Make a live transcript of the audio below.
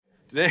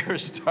Today we're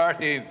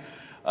starting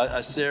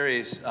a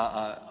series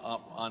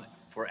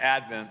for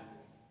Advent.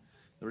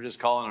 We're just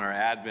calling it our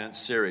Advent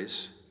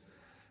series.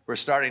 We're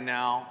starting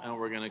now, and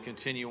we're going to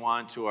continue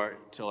on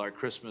till our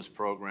Christmas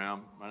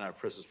program. Well, not our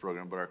Christmas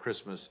program, but our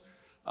Christmas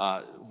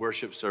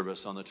worship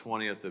service on the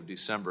 20th of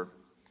December.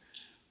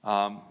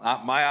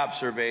 My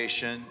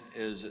observation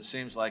is it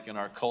seems like in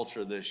our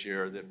culture this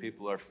year that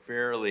people are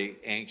fairly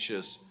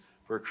anxious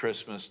for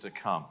Christmas to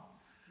come.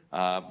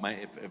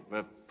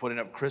 If putting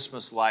up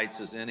Christmas lights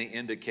is any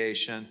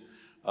indication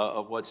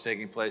of what's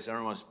taking place,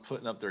 everyone's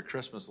putting up their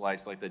Christmas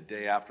lights like the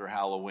day after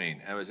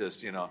Halloween. It was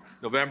just,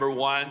 November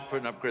 1,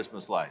 putting up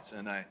Christmas lights.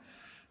 And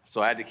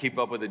so I had to keep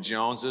up with the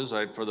Joneses.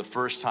 For the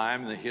first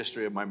time in the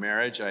history of my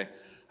marriage, I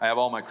have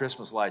all my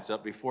Christmas lights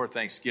up before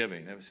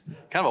Thanksgiving. It was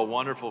kind of a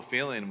wonderful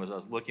feeling. As I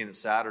was looking at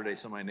Saturday,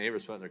 some of my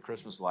neighbors putting their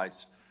Christmas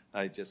lights,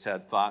 I just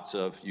had thoughts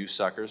of you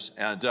suckers.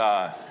 And,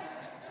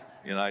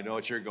 I know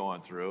what you're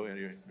going through, and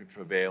you're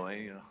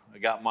prevailing. I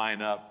got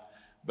mine up.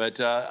 But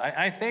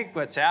I think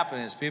what's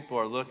happening is people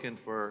are looking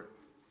for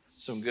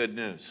some good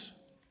news.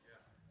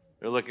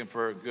 They're looking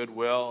for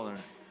goodwill, and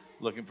they're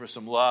looking for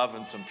some love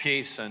and some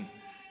peace, and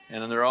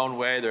in their own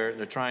way,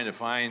 they're trying to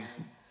find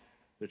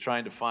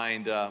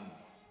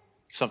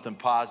something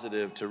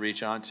positive to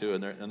reach onto,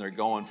 and they're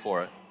going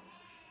for it.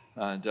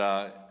 And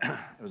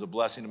it was a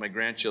blessing to my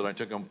grandchildren. I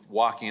took them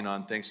walking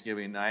on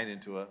Thanksgiving night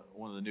into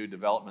one of the new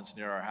developments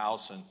near our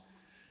house, and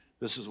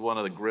this is one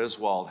of the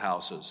Griswold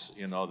houses,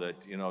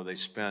 they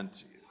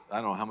spent,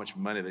 I don't know how much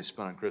money they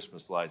spent on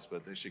Christmas lights,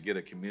 but they should get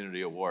a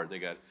community award. They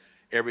got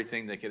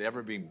everything that could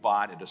ever be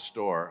bought at a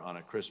store on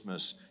a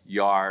Christmas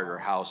yard or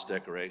house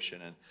decoration.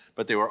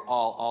 But they were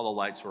all the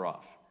lights were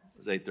off. It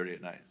was 8:30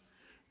 at night.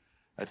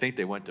 I think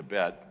they went to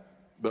bed.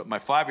 But my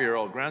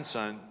 5-year-old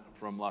grandson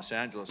from Los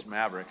Angeles,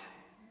 Maverick,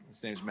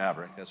 his name's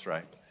Maverick, that's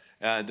right.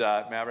 And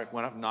Maverick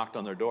went up and knocked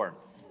on their door.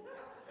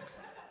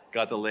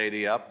 Got the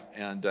lady up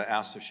and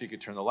asked if she could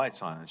turn the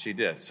lights on, and she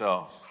did.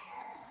 So,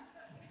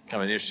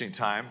 kind of an interesting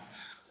time.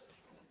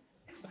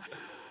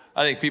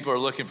 I think people are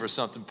looking for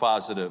something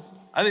positive.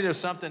 I think there's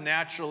something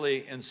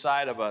naturally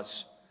inside of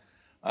us,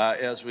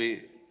 as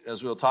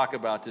we'll talk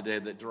about today,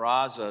 that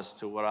draws us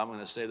to what I'm going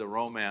to say the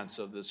romance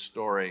of this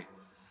story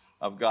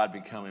of God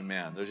becoming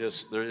man. There's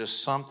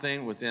just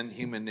something within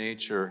human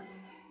nature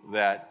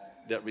that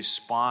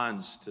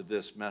responds to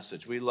this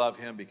message. We love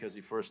him because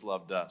he first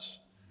loved us.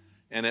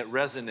 And it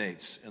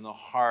resonates in the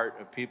heart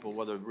of people,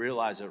 whether they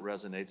realize it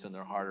resonates in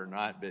their heart or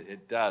not, but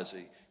it does.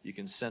 You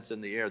can sense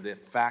in the air the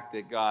fact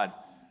that God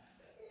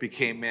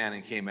became man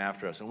and came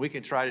after us. And we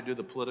can try to do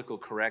the political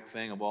correct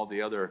thing of all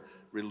the other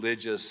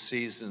religious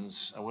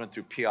seasons. I went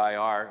through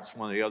PIR. It's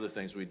one of the other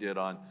things we did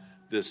on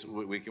this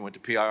weekend. Went to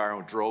PIR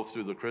and drove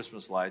through the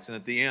Christmas lights. And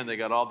at the end, they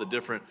got all the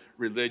different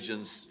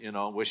religions,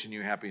 wishing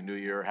you Happy New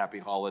Year, Happy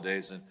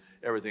Holidays, and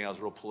everything else,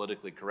 real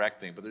politically correct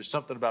thing. But there's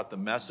something about the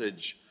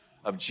message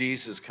of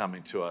Jesus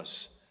coming to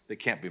us that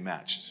can't be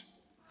matched.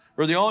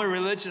 We're the only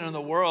religion in the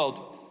world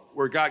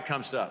where God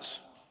comes to us.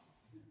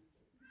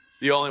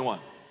 The only one.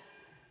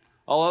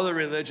 All other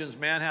religions,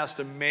 man has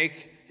to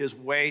make his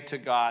way to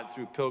God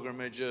through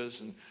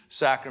pilgrimages and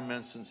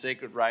sacraments and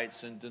sacred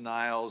rites and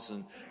denials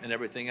and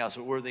everything else.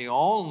 But we're the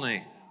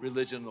only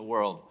religion in the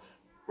world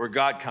where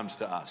God comes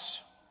to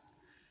us.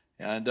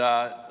 And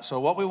so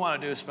what we want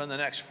to do is spend the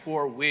next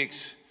 4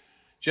 weeks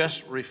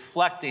just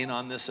reflecting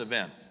on this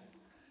event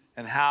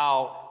and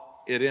how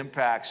it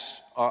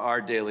impacts our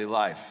daily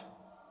life.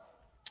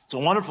 It's a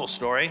wonderful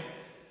story,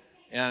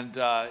 and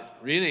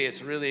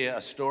it's really a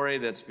story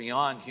that's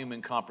beyond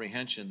human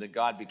comprehension, that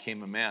God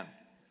became a man.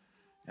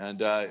 And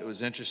it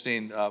was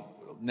interesting,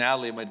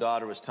 Natalie, my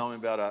daughter, was telling me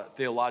about a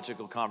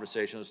theological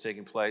conversation that was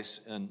taking place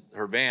in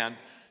her van.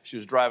 She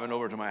was driving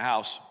over to my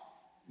house.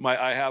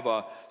 I have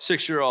a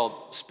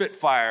 6-year-old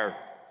Spitfire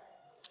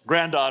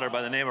granddaughter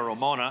by the name of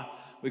Ramona.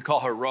 We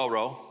call her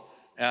Roro.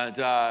 And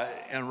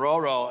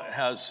Roro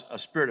has a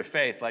spirit of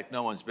faith like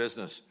no one's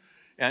business.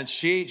 And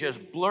she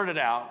just blurted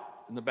out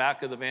in the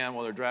back of the van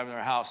while they're driving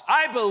their house,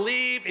 "I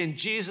believe in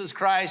Jesus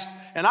Christ,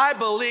 and I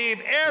believe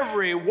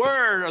every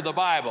word of the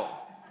Bible."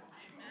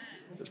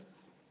 Just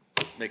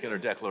making her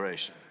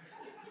declaration.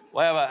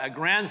 Well, I have a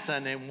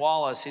grandson named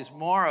Wallace. He's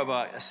more of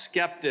a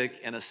skeptic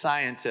and a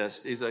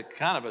scientist. He's a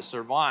kind of a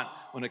savant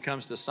when it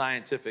comes to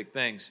scientific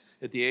things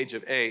at the age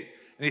of 8.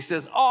 And he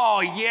says, "Oh,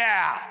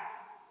 yeah,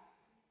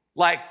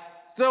 like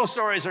those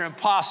stories are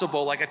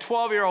impossible, like a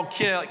 12-year-old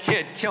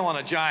kid killing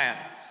a giant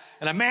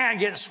and a man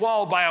getting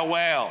swallowed by a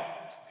whale."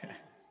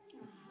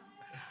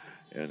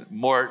 And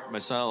Mort, my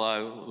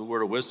son-in-law, the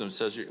word of wisdom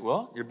says,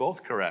 well, you're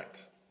both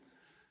correct.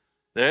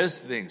 There's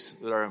things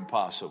that are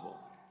impossible,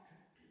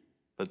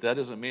 but that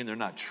doesn't mean they're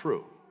not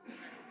true.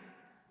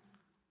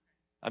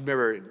 I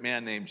remember a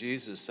man named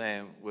Jesus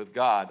saying, with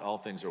God, all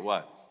things are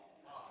what?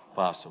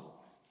 Possible.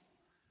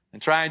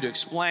 And trying to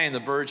explain the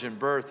virgin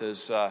birth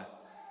is,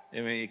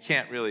 you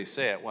can't really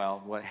say it.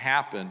 Well, what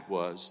happened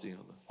was, the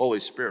Holy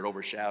Spirit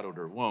overshadowed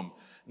her womb.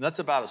 And that's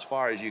about as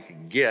far as you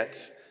can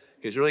get,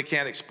 because you really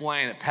can't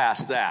explain it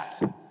past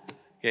that.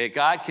 Okay,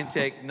 God can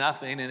take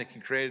nothing and it can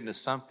create it into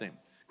something.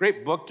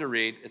 Great book to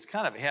read. It's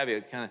kind of heavy.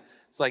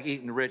 It's like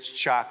eating rich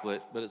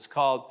chocolate, but it's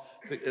called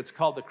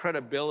The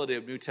Credibility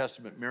of New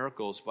Testament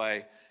Miracles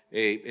by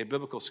a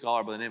biblical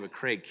scholar by the name of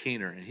Craig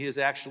Keener. And he has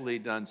actually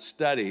done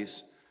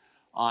studies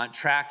on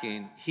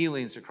tracking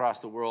healings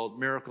across the world,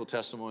 miracle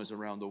testimonies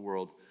around the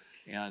world.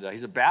 And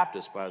he's a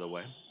Baptist, by the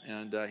way.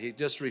 And he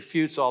just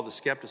refutes all the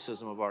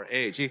skepticism of our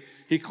age.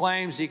 He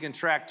claims he can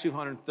track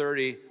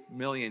 230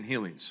 million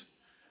healings.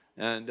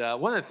 And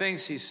one of the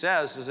things he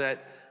says is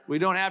that we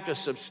don't have to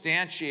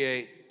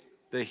substantiate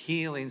the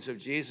healings of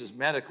Jesus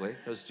medically,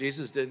 because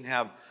Jesus didn't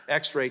have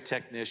x-ray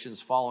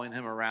technicians following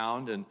him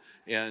around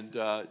and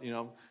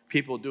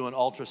people doing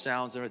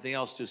ultrasounds and everything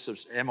else,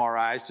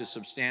 MRIs to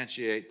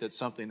substantiate that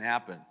something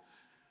happened.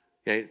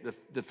 Okay,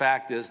 the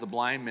fact is the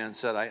blind man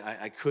said,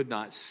 I could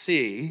not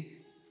see,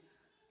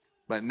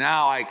 but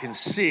now I can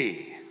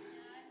see.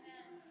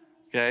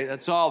 Okay,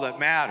 that's all that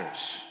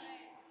matters.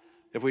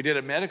 If we did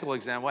a medical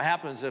exam, what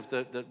happens if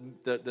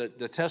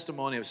the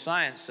testimony of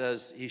science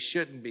says he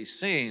shouldn't be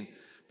seen,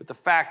 but the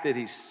fact that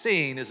he's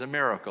seen is a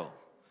miracle?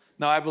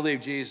 Now, I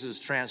believe Jesus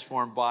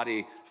transformed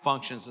body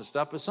functions and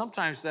stuff, but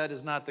sometimes that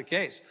is not the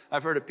case.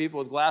 I've heard of people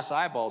with glass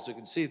eyeballs who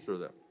can see through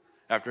them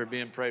after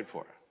being prayed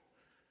for.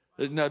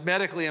 It's not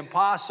medically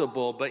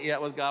impossible, but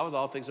yet with God, with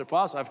all things are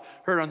possible. I've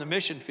heard on the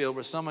mission field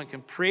where someone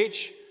can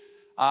preach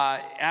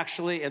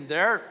actually in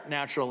their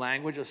natural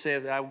language. Let's say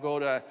if I go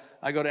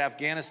to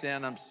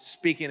Afghanistan, I'm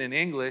speaking in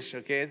English,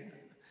 okay?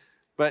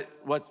 But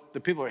what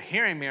the people are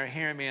hearing me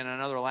in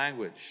another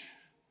language.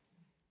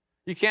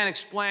 You can't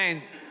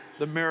explain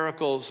the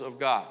miracles of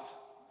God.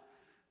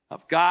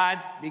 Of God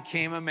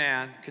became a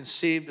man,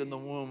 conceived in the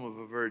womb of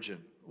a virgin.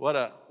 What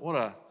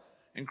a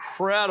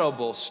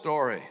incredible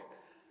story.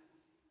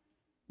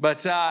 But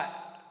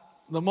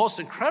the most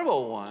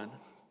incredible one,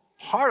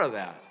 part of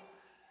that,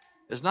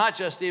 is not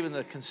just even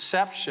the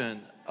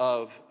conception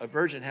of a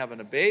virgin having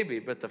a baby,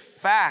 but the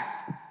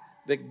fact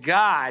that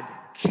God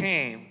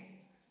came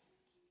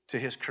to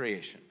his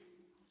creation.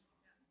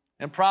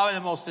 In probably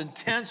the most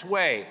intense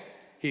way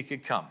he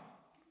could come.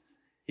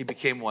 He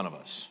became one of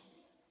us.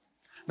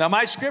 Now,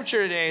 my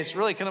scripture today is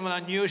really kind of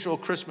an unusual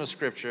Christmas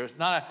scripture. It's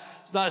not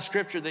a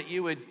scripture that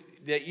you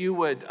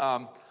would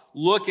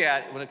look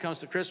at when it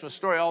comes to Christmas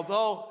story,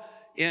 although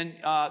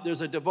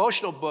there's a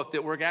devotional book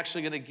that we're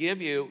actually going to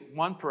give you,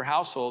 one per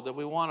household, that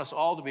we want us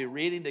all to be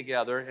reading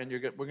together, and we're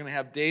going to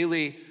have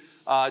daily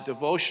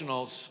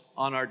devotionals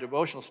on our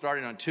devotional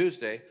starting on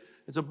Tuesday.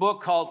 It's a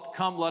book called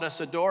Come Let Us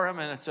Adore Him,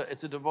 and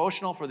it's a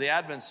devotional for the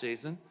Advent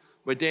season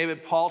by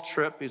David Paul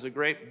Tripp. He's a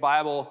great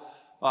Bible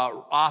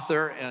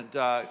author and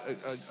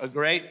a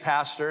great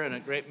pastor and a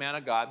great man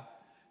of God.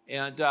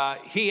 And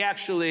he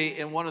actually,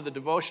 in one of the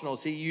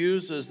devotionals, he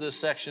uses this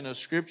section of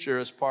Scripture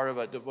as part of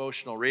a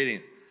devotional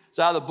reading. It's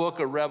out of the book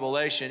of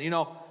Revelation. You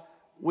know,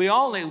 we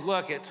only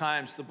look at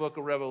times the book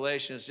of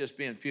Revelation as just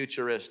being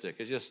futuristic.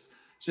 It's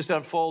just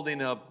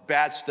unfolding of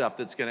bad stuff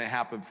that's going to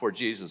happen before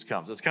Jesus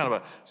comes. It's kind of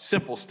a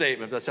simple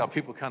statement. That's how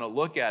people kind of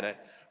look at it.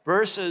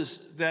 Versus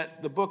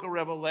that the book of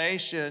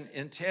Revelation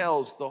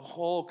entails the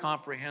whole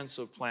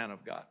comprehensive plan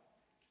of God.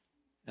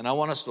 And I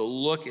want us to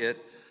look at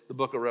the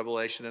book of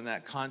Revelation in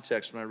that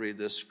context when I read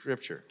this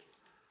scripture.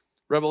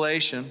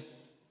 Revelation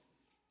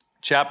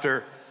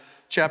chapter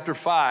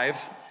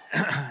 5,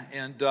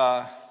 and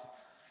I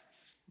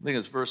think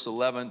it's verse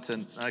 11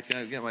 to, I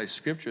can get my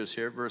scriptures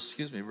here, verse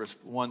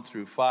 1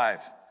 through 5.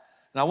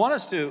 And I want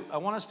us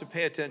to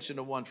pay attention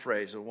to one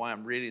phrase of why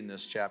I'm reading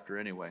this chapter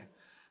anyway.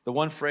 The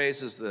one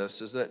phrase is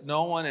this, is that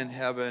no one in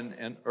heaven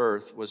and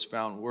earth was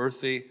found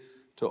worthy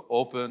to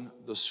open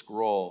the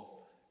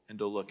scroll and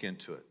to look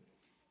into it.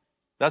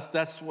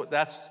 That's what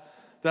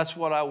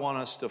I want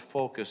us to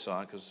focus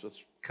on, because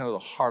it's kind of the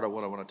heart of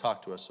what I want to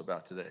talk to us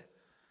about today.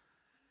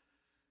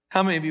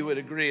 How many of you would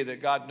agree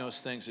that God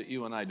knows things that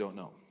you and I don't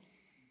know?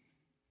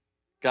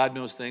 God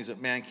knows things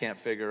that man can't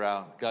figure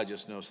out. God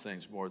just knows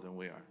things more than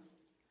we are.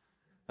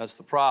 That's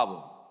the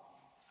problem.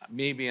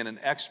 Me being an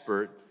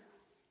expert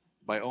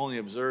by only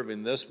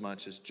observing this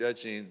much is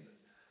judging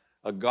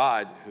a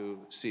God who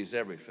sees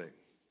everything.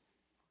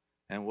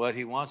 And what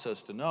he wants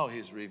us to know,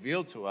 he's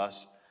revealed to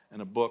us in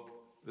a book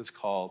that's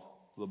called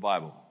the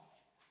Bible.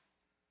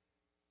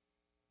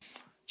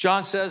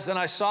 John says, "Then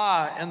I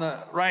saw in the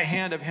right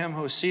hand of him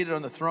who was seated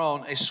on the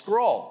throne a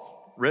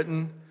scroll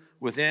written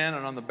within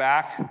and on the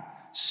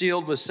back,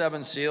 sealed with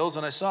 7 seals.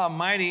 And I saw a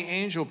mighty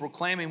angel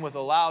proclaiming with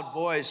a loud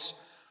voice,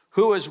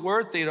 'Who is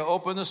worthy to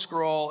open the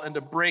scroll and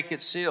to break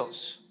its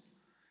seals?'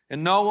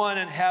 And no one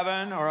in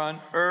heaven or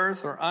on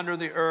earth or under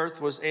the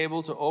earth was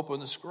able to open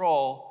the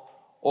scroll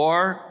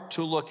or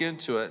to look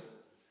into it.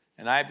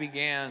 And I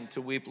began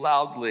to weep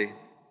loudly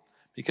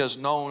because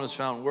no one was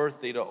found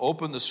worthy to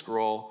open the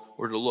scroll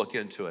or to look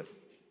into it.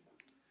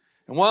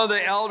 And one of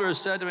the elders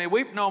said to me,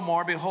 'Weep no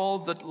more.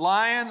 Behold, the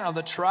Lion of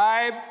the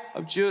tribe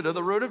of Judah,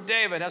 the root of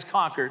David, has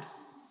conquered,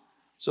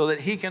 so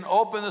that he can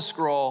open the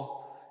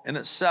scroll and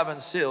its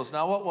 7 seals.'"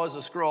 Now, what was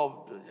a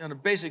scroll? In a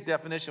basic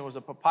definition, was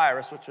a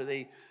papyrus, which are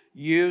the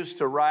used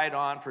to write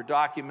on for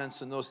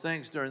documents and those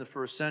things during the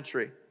first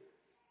century.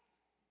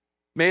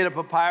 Made of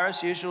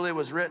papyrus, usually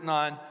was written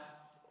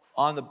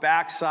on the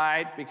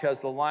backside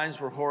because the lines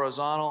were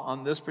horizontal.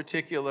 On this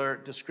particular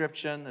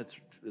description,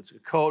 it's a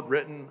code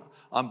written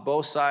on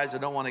both sides. I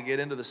don't want to get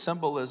into the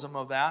symbolism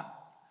of that.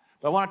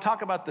 But I want to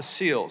talk about the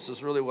seals,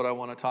 is really what I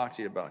want to talk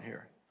to you about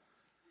here.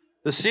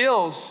 The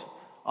seals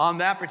on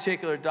that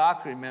particular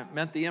document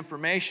meant the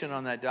information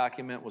on that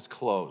document was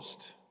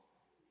closed.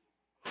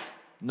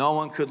 No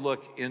one could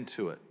look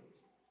into it.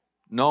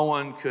 No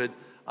one could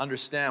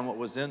understand what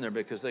was in there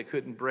because they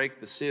couldn't break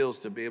the seals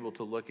to be able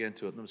to look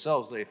into it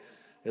themselves.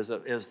 As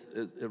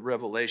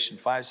Revelation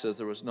 5 says,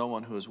 there was no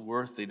one who was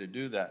worthy to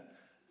do that.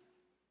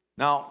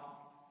 Now,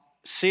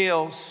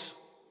 seals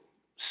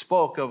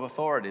spoke of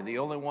authority. The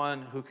only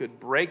one who could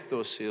break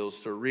those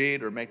seals to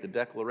read or make the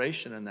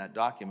declaration in that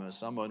document is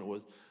someone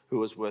who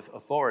was with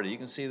authority. You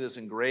can see this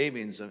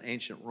engravings of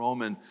ancient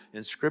Roman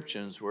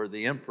inscriptions where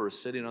the emperor is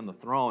sitting on the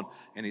throne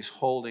and he's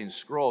holding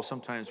scrolls,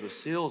 sometimes with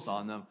seals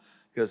on them,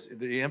 because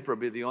the emperor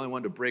would be the only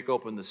one to break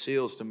open the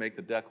seals to make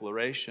the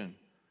declaration.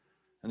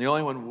 And the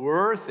only one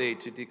worthy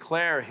to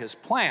declare his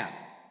plan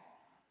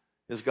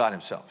is God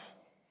himself.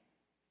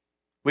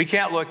 We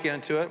can't look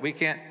into it. We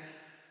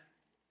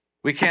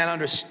can't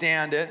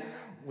understand it.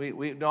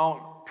 We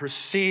don't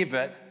perceive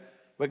it.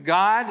 But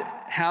God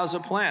has a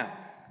plan.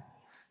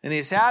 And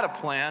he's had a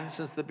plan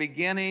since the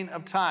beginning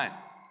of time.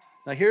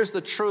 Now here's the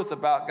truth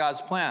about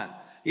God's plan.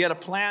 He had a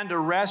plan to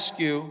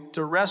rescue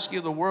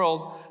the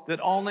world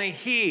that only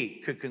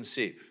he could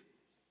conceive.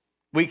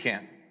 We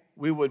can't.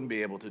 We wouldn't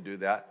be able to do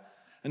that.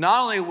 And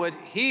not only would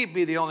he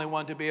be the only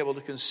one to be able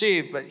to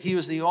conceive, but he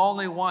was the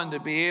only one to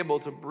be able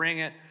to bring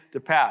it to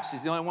pass.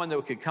 He's the only one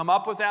that could come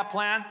up with that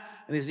plan,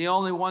 and he's the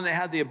only one that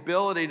had the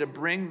ability to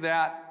bring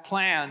that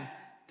plan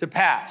to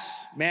pass.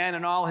 Man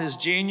in all his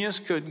genius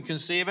couldn't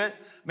conceive it.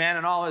 Man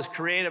in all his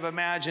creative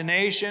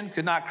imagination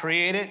could not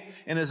create it.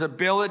 In his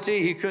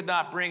ability, he could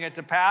not bring it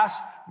to pass.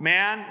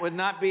 Man would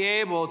not be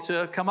able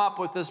to come up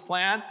with this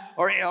plan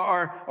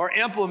or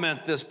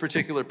implement this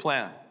particular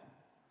plan.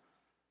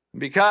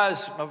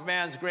 Because of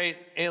man's great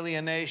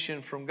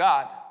alienation from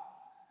God,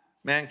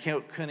 man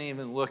couldn't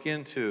even look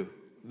into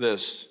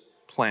this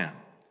plan.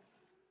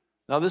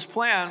 Now, this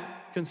plan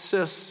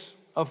consists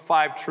of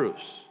 5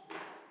 truths.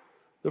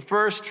 The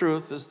first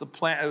truth is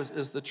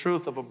the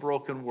truth of a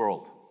broken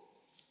world.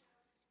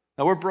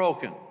 Now, we're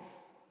broken.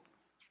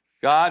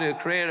 God, who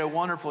created a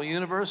wonderful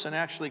universe and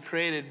actually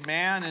created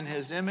man in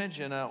his image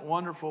in a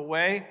wonderful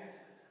way.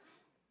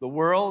 The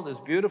world, as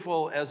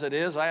beautiful as it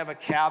is, I have a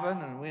cabin,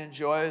 and we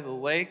enjoy the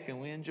lake, and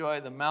we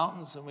enjoy the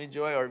mountains, and we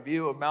enjoy our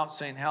view of Mount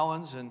St.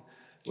 Helens, and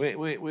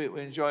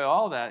we enjoy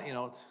all that. You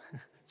know,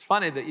 it's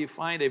funny that you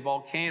find a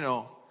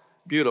volcano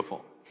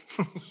beautiful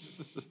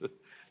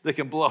that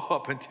can blow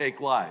up and take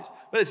lives,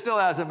 but it still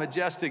has a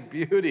majestic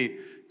beauty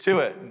to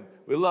it. And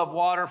we love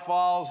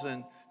waterfalls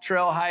and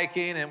trail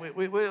hiking, and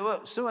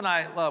Sue and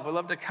I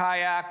love to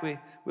kayak. We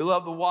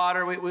love the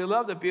water. We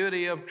love the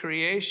beauty of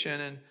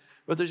creation,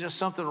 but there's just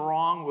something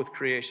wrong with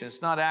creation.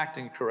 It's not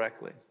acting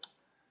correctly.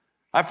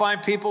 I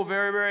find people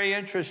very, very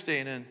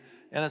interesting, and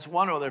it's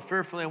wonderful. They're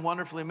fearfully and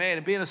wonderfully made.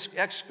 And being an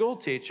ex-school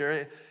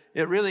teacher,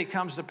 it really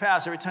comes to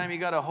pass every time you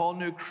got a whole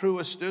new crew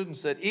of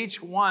students that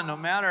each one, no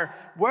matter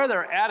where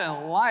they're at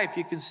in life,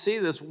 you can see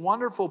this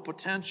wonderful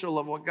potential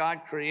of what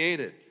God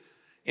created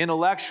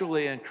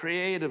intellectually and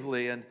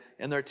creatively, and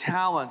their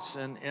talents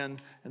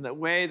and the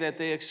way that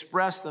they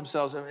express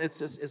themselves.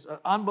 It's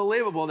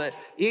unbelievable that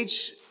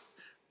each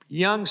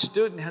young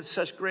student has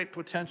such great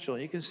potential.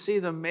 You can see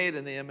them made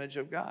in the image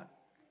of God.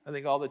 I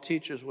think all the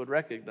teachers would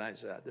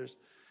recognize that.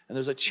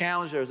 There's a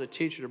challenge there as a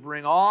teacher to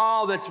bring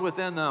all that's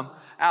within them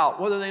out,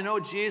 whether they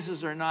know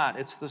Jesus or not.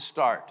 It's the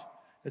start.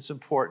 It's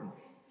important.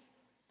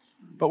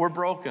 But we're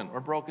broken. We're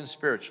broken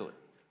spiritually.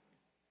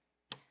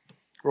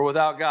 We're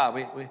without God.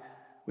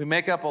 We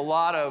make up a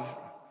lot of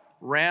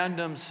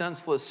random,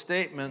 senseless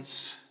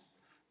statements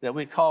that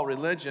we call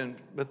religion,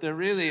 but they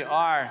really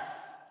are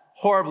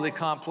horribly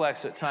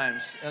complex at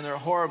times, and they're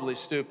horribly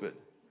stupid.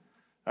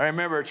 I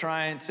remember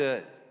trying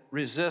to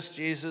resist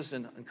Jesus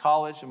in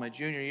college in my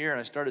junior year, and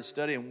I started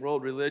studying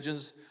world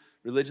religions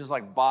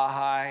like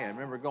Baha'i. I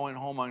remember going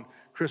home on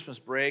Christmas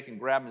break and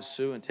grabbing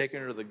Sue and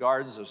taking her to the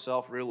gardens of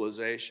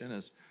self-realization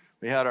as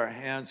we had our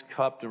hands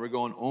cupped and we're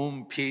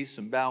going, peace,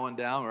 and bowing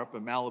down. We're up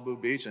at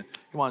Malibu Beach, and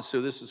come on, Sue,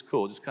 this is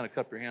cool. Just kind of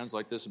cup your hands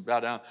like this and bow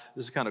down.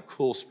 This is kind of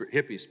cool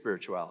hippie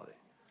spirituality.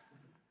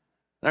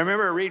 And I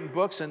remember reading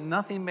books, and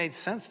nothing made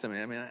sense to me.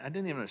 I mean, I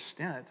didn't even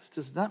understand it. This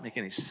does not make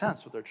any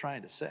sense what they're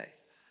trying to say.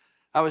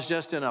 I was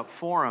just in a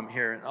forum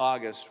here in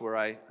August where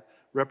I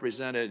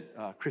represented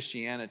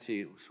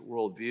Christianity's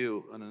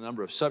worldview on a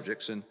number of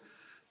subjects, and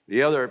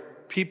the other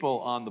people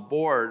on the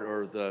board,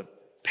 or the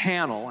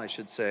panel, I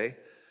should say,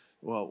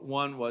 well,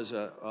 one was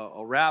a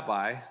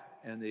rabbi,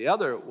 and the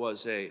other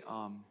was a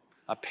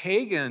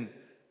pagan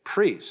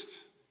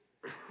priest.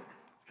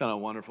 Kind of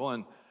wonderful.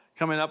 And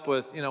coming up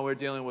with, we're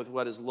dealing with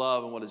what is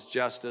love and what is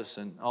justice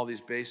and all these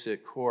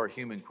basic core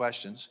human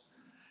questions.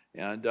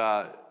 And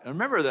I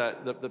remember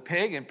the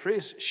pagan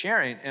priest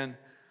sharing, and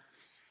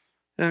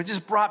it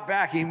just brought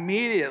back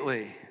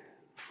immediately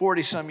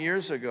 40-some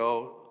years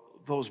ago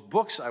those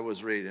books I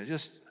was reading.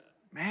 Just,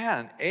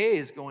 man, A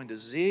is going to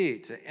Z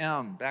to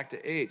M, back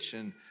to H,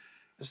 and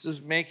this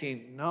is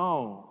making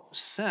no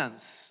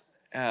sense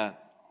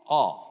at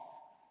all.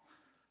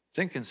 It's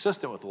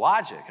inconsistent with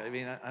logic. I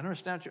mean, I don't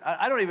understand.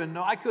 I don't even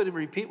know. I couldn't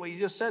repeat what you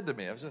just said to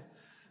me.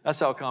 That's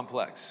how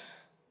complex.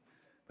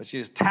 But she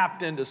just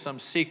tapped into some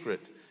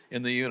secret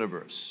in the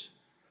universe.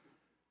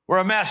 We're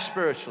a mess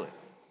spiritually.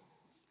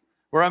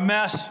 We're a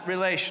mess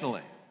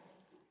relationally.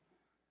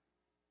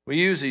 We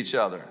use each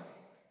other.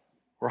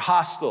 We're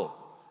hostile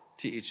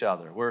to each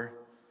other.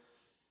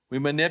 We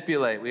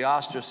manipulate, we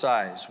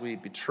ostracize, we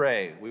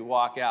betray, we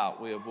walk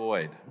out, we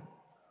avoid.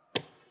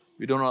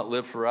 We do not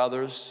live for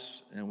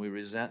others, and we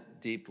resent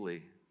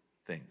deeply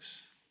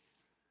things.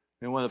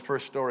 I mean, one of the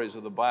first stories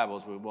of the Bible,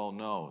 as we well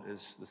know,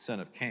 is the sin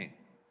of Cain.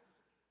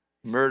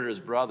 He murdered his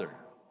brother.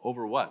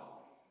 Over what?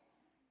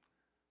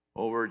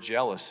 Over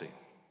jealousy.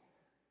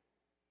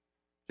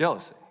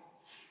 Jealousy.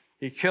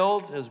 He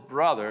killed his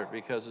brother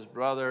because his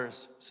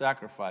brother's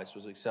sacrifice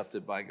was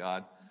accepted by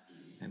God,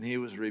 and he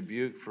was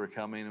rebuked for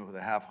coming with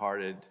a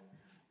half-hearted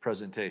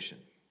presentation.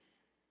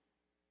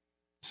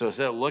 So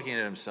instead of looking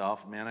at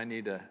himself, man, I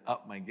need to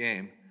up my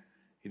game,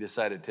 he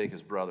decided to take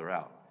his brother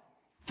out.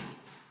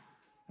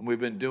 And we've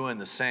been doing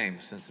the same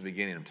since the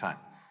beginning of time.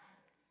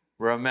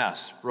 We're a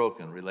mess,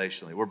 broken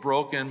relationally. We're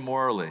broken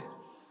morally.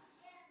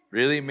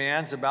 Really,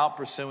 man's about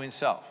pursuing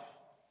self.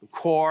 The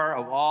core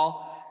of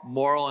all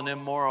moral and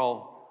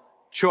immoral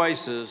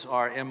choices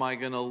are, am I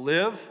going to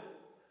live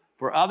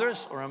for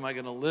others or am I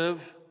going to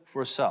live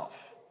for self?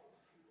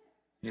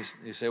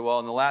 You say, well,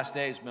 in the last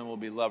days, men will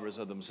be lovers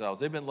of themselves.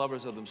 They've been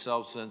lovers of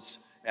themselves since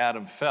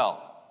Adam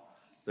fell.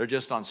 They're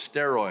just on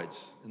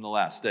steroids in the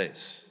last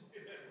days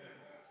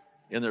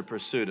in their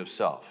pursuit of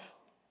self.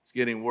 It's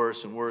getting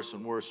worse and worse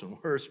and worse and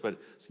worse, but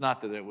it's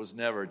not that it was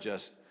never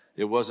just,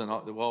 it wasn't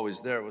always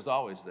there, it was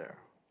always there.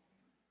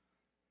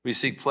 We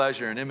seek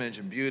pleasure and image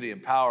and beauty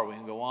and power. We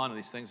can go on to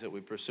these things that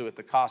we pursue at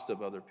the cost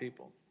of other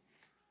people.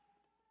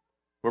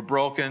 We're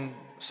broken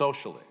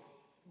socially.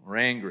 We're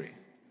angry.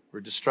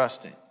 We're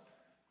distrusting.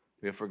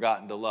 We have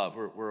forgotten to love.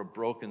 We're a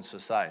broken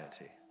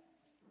society.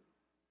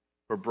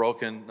 We're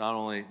broken not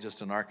only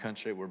just in our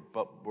country,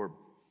 but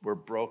we're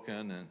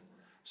broken and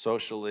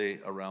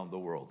socially around the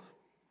world.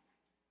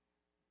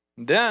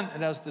 And then it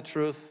has the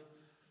truth,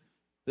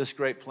 this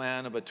great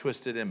plan of a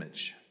twisted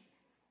image.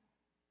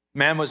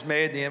 Man was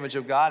made in the image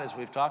of God, as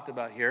we've talked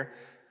about here.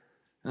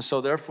 And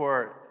so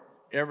therefore,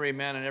 every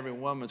man and every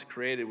woman is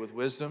created with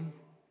wisdom,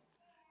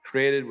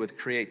 created with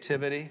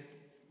creativity,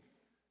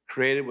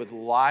 created with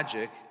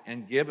logic,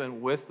 and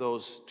given with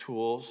those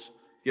tools,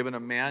 given a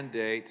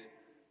mandate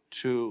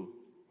to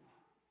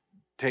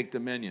take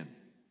dominion.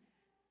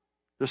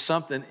 There's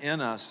something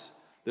in us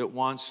that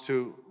wants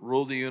to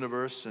rule the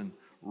universe and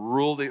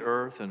rule the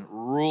earth and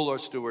rule our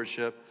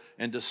stewardship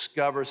and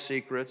discover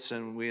secrets,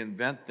 and we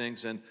invent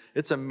things. And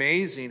it's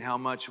amazing how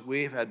much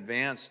we've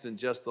advanced in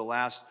just the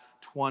last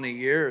 20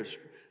 years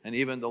and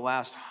even the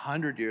last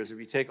 100 years. If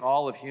you take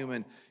all of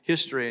human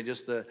history and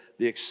just the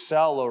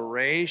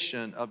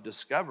acceleration of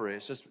discovery,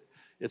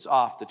 it's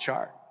off the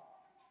chart.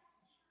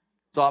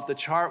 It's off the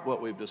chart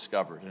what we've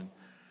discovered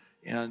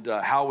and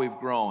how we've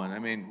grown. I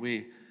mean,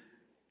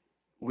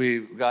 we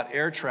got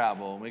air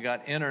travel, and we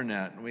got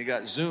internet, and we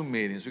got Zoom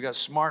meetings, we got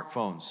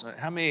smartphones.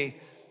 How many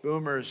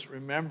boomers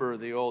remember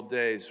the old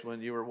days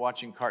when you were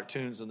watching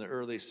cartoons in the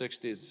early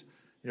 60s?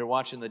 You're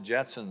watching the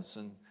Jetsons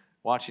and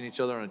watching each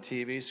other on a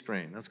TV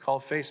screen. That's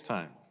called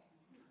FaceTime.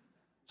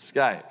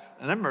 Skype.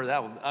 And I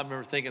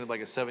remember thinking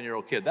like a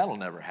 7-year-old kid, that'll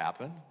never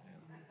happen.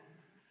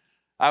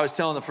 I was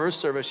telling the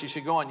first service, you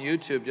should go on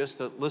YouTube just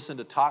to listen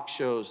to talk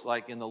shows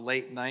like in the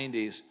late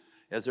 90s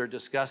as they're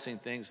discussing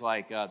things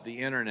like the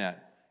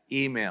internet,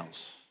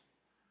 emails,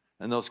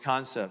 and those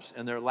concepts.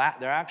 And they're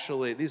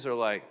actually, these are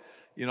like,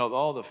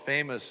 all the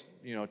famous,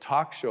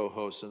 talk show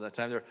hosts at that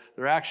time,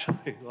 they're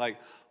actually like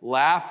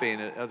laughing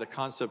at the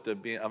concept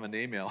of an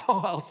email. Oh,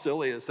 how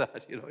silly is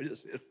that?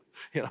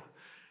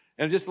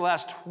 And just the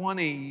last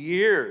 20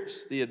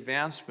 years, the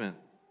advancement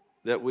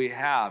that we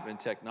have in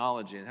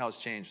technology and how it's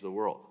changed the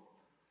world.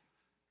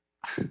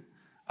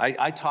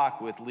 I talk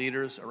with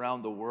leaders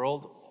around the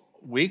world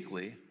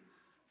weekly,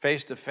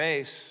 face to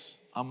face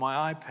on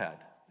my iPad.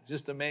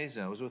 Just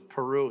amazing. I was with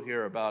Peru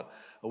here about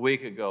a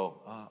week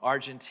ago,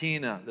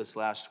 Argentina this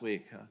last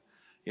week.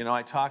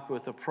 I talked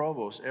with the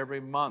provost every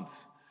month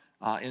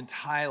in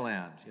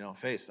Thailand.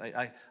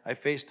 I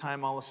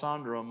FaceTime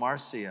Alessandro and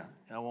Marcia.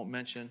 I won't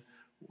mention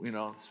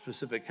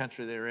specific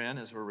country they're in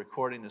as we're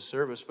recording the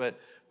service, but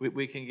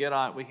we can get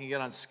on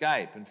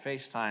Skype and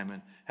FaceTime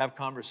and have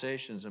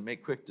conversations and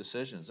make quick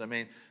decisions. I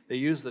mean, they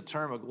use the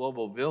term a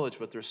global village,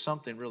 but there's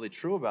something really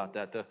true about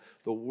that.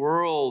 The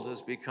world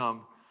has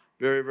become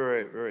very,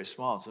 very, very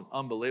small. It's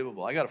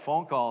unbelievable. I got a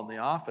phone call in the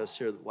office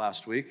here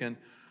last week, and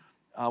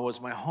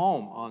was my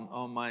home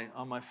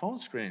on my phone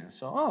screen.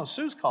 So,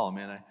 Sue's calling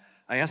me, and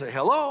I answered,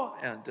 hello,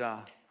 and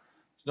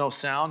There's no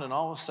sound, and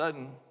all of a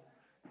sudden,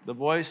 the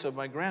voice of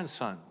my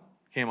grandson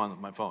came on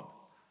my phone.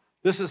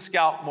 This is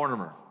Scout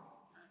Mortimer.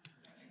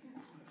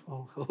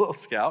 Oh, hello,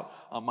 Scout,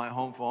 on my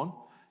home phone.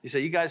 He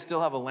said, you guys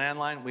still have a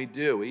landline? We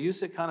do. We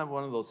use it kind of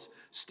one of those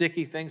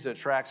sticky things that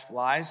attracts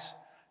flies.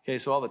 Okay,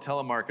 so all the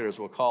telemarketers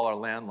will call our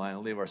landline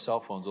and leave our cell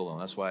phones alone.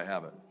 That's why I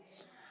have it.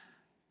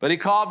 But he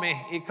called me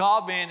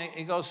and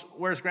he goes,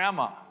 where's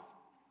Grandma?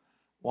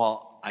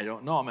 Well, I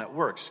don't know. I'm at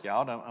work,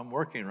 Scout. I'm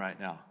working right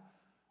now.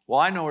 Well,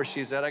 I know where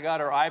she's at. I got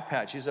her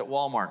iPad. She's at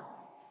Walmart.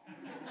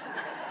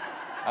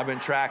 I've been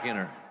tracking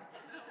her.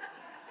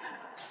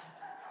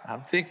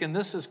 I'm thinking,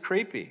 this is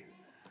creepy.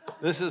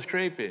 This is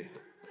creepy.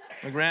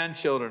 My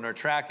grandchildren are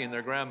tracking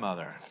their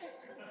grandmother.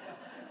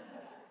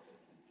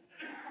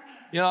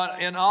 You know,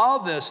 in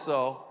all this,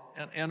 though,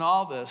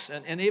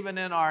 and even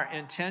in our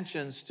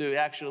intentions to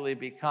actually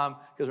become,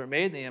 because we're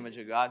made in the image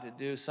of God, to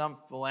do some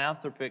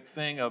philanthropic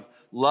thing of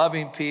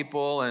loving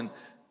people and,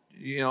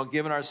 you know,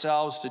 giving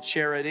ourselves to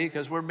charity,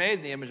 because we're made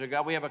in the image of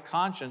God. We have a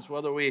conscience,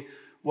 whether we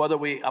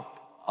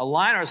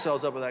align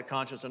ourselves up with that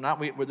conscience or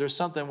not. There's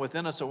something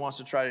within us that wants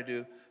to try to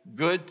do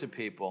good to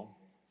people.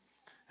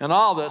 In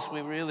all this,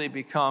 we really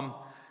become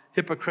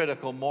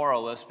hypocritical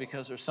moralists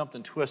because there's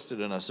something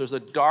twisted in us. There's a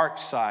dark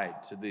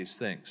side to these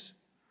things.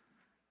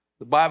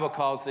 The Bible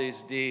calls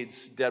these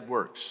deeds dead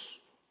works.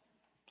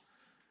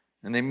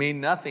 And they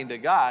mean nothing to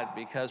God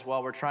because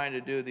while we're trying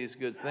to do these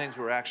good things,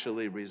 we're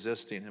actually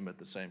resisting Him at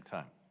the same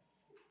time.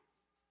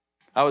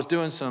 I was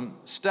doing some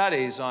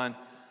studies on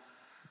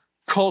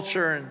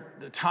culture and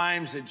the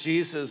times that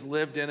Jesus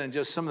lived in and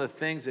just some of the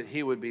things that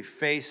He would be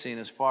facing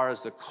as far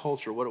as the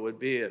culture, what it would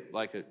be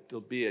like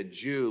to be a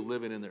Jew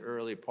living in the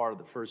early part of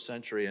the first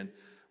century and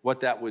what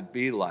that would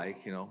be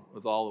like, you know,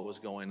 with all that was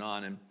going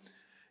on.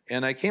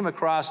 And I came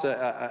across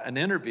an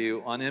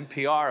interview on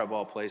NPR, of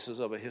all places,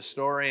 of a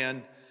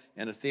historian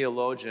and a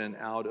theologian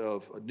out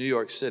of New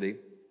York City.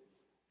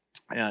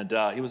 And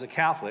he was a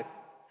Catholic,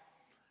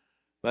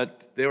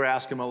 but they were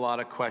asking him a lot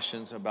of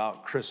questions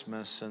about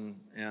Christmas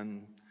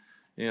and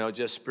you know,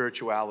 just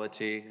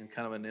spirituality in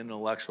kind of an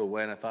intellectual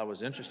way, and I thought it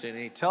was interesting.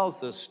 And he tells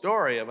this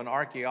story of an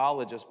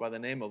archaeologist by the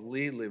name of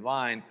Lee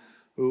Levine,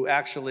 who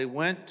actually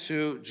went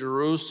to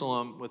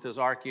Jerusalem with his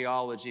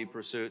archaeology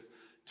pursuit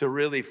to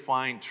really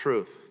find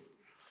truth.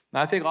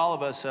 Now, I think all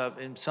of us,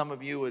 and some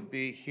of you would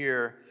be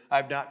here.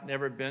 I've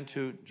never been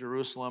to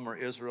Jerusalem or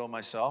Israel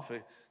myself.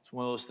 It's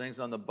one of those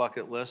things on the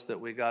bucket list that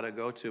we got to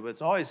go to. But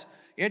it's always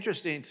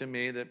interesting to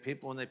me that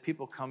when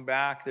people come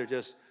back,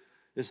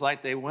 it's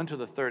like they went to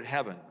the third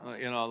heaven.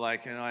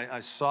 I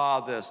saw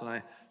this, and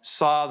I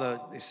saw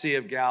the Sea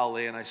of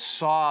Galilee, and I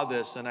saw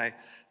this, and I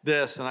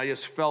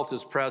just felt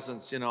His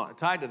presence, you know,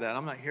 tied to that.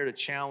 I'm not here to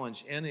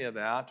challenge any of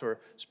that or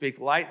speak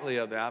lightly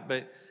of that,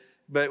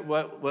 but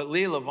what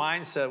Lee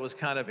Levine said was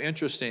kind of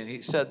interesting.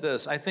 He said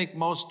this: I think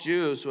most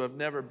Jews who have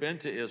never been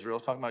to Israel,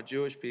 talking about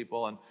Jewish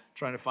people and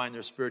trying to find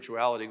their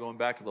spirituality, going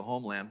back to the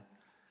homeland,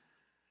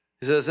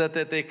 he says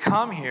that they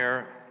come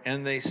here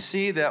and they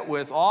see that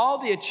with all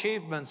the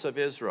achievements of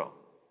Israel,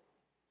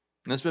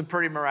 and it's been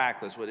pretty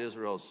miraculous what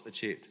Israel's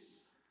achieved,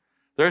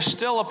 there's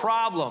still a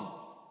problem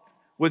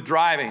with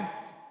driving.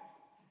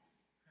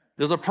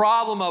 There's a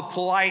problem of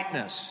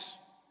politeness,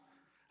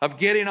 of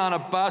getting on a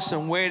bus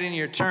and waiting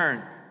your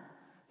turn.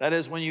 That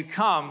is, when you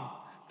come,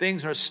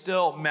 things are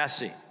still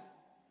messy.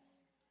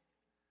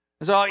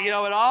 And so, you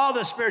know, with all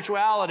the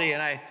spirituality,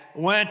 and I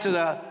went to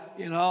the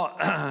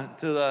to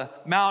the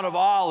Mount of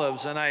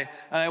Olives, and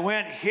I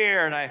went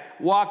here, and I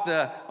walked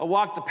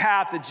the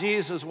path that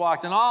Jesus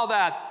walked, and all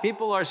that.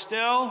 People are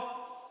still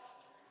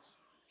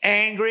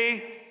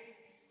angry,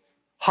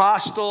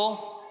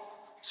 hostile,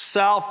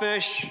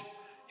 selfish,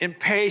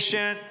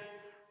 impatient,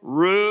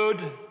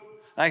 rude.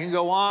 I can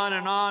go on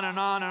and on and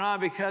on and on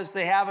because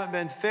they haven't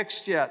been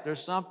fixed yet.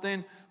 There's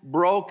something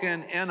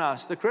broken in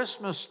us. The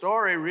Christmas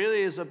story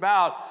really is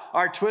about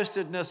our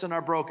twistedness and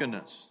our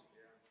brokenness.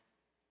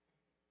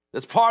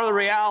 That's part of the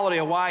reality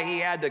of why He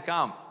had to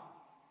come.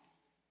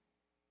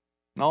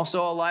 And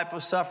also, a life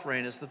of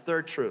suffering is the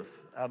third truth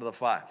out of the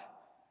 5.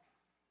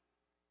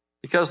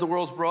 Because the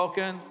world's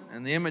broken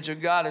and the image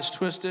of God is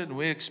twisted, and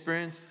we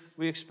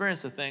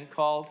experience a thing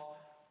called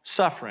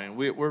suffering.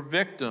 We're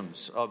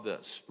victims of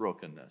this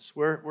brokenness.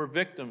 We're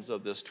victims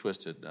of this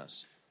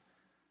twistedness.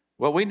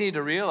 What we need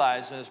to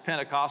realize, and as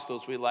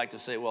Pentecostals, we like to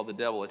say, well, the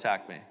devil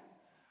attacked me.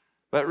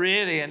 But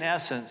really, in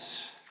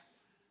essence,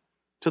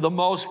 to the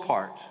most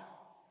part,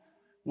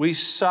 we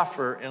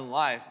suffer in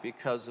life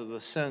because of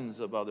the sins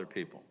of other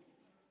people.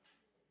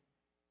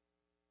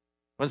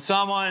 When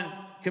someone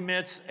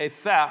commits a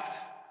theft,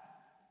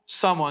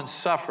 someone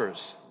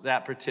suffers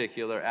that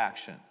particular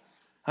action.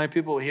 How many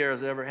people here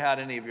has ever had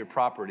any of your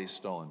property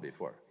stolen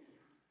before?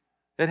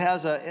 It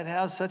has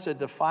such a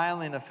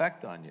defiling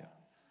effect on you.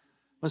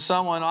 When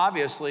someone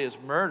obviously is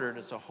murdered,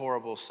 it's a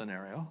horrible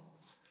scenario.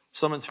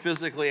 Someone's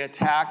physically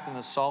attacked and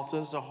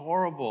assaulted, it's a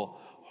horrible,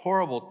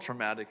 horrible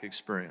traumatic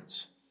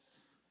experience.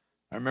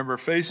 I remember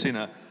facing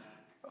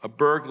a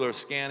burglar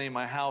scanning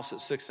my house at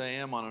 6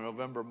 a.m. on a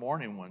November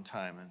morning one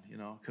time and,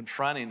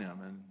 confronting him.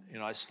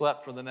 And, I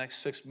slept for the next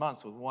 6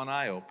 months with one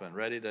eye open,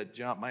 ready to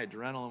jump. My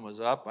adrenaline was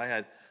up. I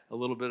had a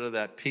little bit of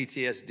that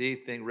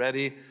PTSD thing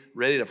ready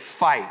to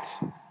fight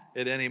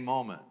at any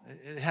moment.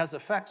 It has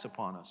effects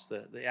upon us,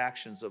 the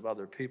actions of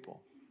other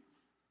people.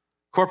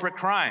 Corporate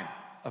crime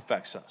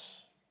affects us.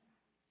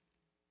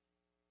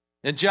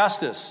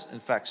 Injustice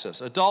affects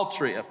us.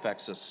 Adultery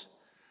affects us.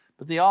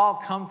 But they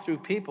all come through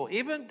people,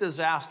 even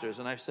disasters.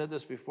 And I've said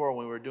this before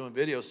when we were doing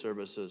video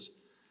services.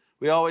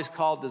 We always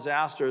call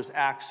disasters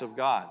acts of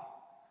God.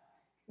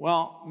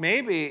 Well,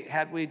 maybe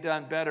had we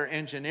done better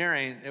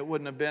engineering, it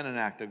wouldn't have been an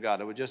act of God.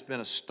 It would have just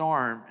been a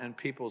storm and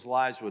people's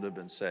lives would have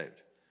been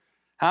saved.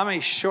 How many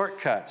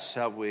shortcuts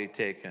have we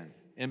taken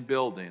in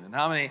building? And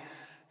how many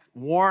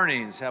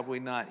warnings have we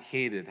not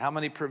heeded? How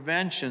many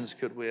preventions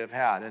could we have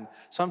had? And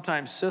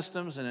sometimes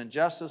systems and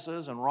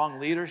injustices and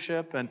wrong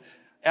leadership and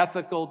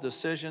ethical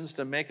decisions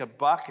to make a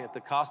buck at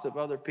the cost of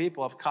other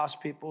people have cost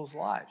people's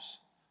lives.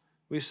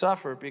 We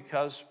suffer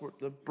because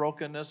the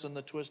brokenness and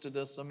the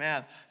twistedness of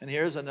man. And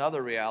here's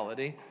another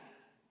reality,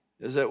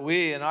 is that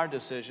we in our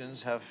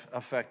decisions have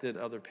affected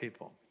other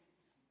people.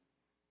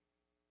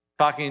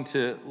 Talking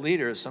to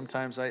leaders,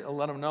 sometimes I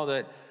let them know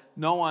that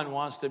no one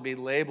wants to be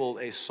labeled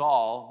a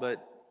Saul,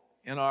 but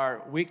in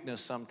our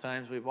weakness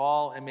sometimes we've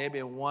all, and maybe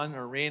in one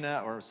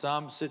arena or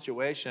some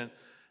situation,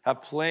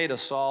 have played a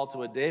Saul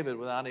to a David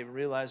without even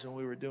realizing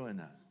we were doing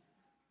that.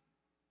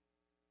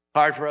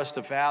 Hard for us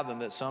to fathom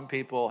that some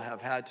people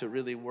have had to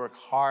really work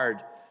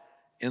hard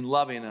in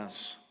loving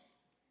us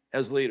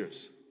as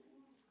leaders,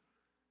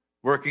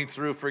 working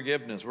through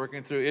forgiveness,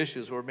 working through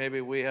issues where maybe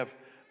we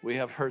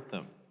have hurt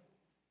them.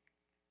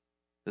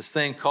 This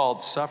thing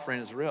called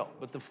suffering is real.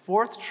 But the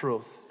fourth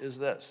truth is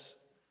this.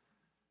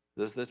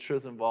 The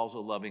truth involves a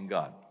loving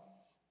God.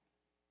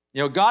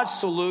 God's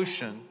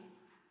solution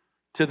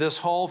to this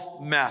whole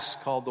mess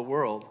called the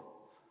world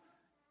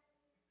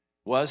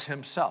was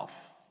himself.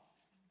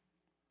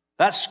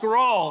 That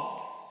scroll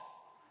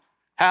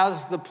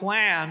has the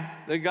plan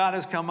that God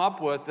has come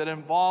up with that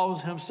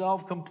involves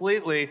himself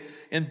completely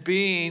in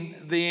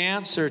being the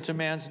answer to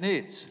man's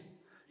needs.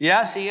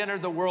 Yes, he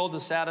entered the world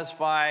to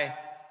satisfy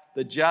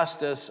the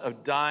justice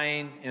of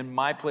dying in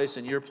my place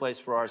and your place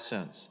for our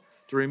sins,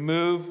 to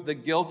remove the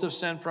guilt of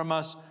sin from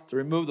us, to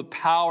remove the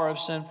power of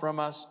sin from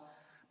us.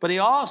 But he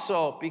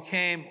also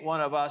became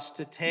one of us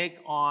to take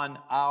on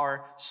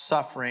our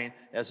suffering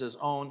as his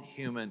own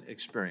human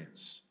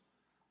experience.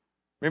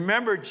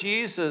 Remember,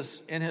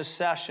 Jesus in his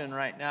session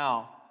right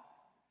now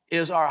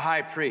is our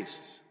high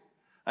priest.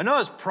 I know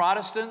as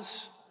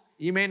Protestants,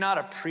 you may not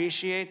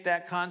appreciate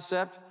that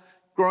concept.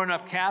 Growing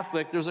up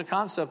Catholic, there's a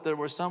concept that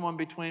where someone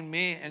between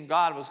me and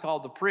God was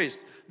called the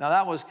priest. Now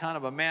that was kind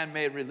of a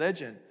man-made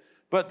religion.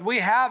 But we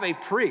have a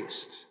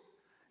priest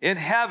in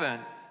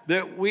heaven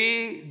that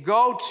we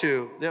go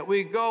to, that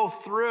we go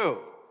through.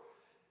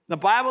 The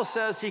Bible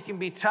says he can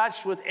be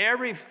touched with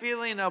every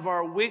feeling of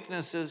our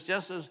weaknesses,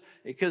 just as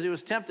because he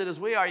was tempted as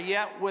we are,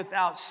 yet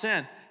without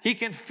sin. He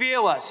can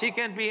feel us. He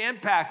can be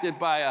impacted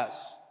by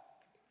us.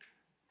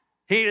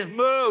 He is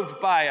moved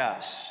by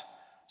us.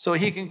 So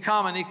he can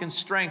come and he can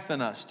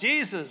strengthen us.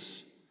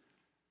 Jesus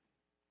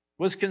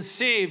was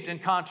conceived in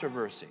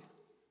controversy.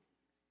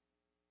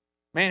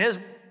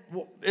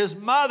 His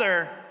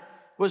mother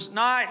was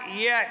not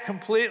yet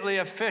completely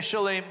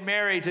officially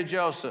married to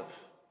Joseph.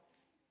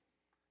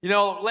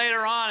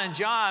 Later on in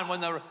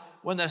John,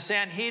 when the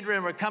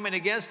Sanhedrin were coming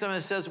against him,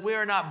 it says, we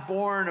are not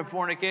born of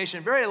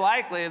fornication. Very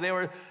likely,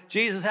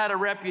 Jesus had a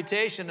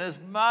reputation. His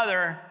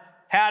mother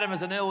had him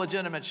as an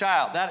illegitimate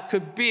child. That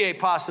could be a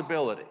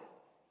possibility.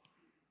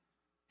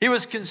 He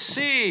was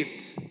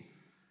conceived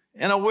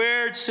in a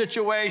weird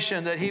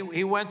situation that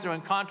he went through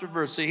in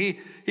controversy.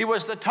 He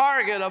was the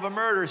target of a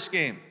murder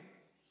scheme.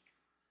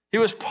 He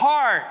was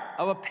part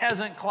of a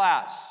peasant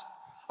class.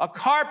 A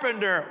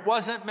carpenter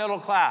wasn't middle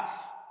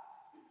class.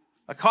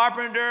 A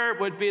carpenter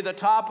would be the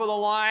top of the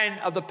line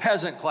of the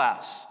peasant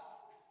class.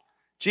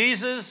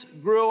 Jesus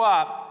grew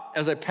up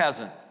as a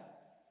peasant.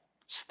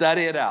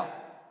 Study it out.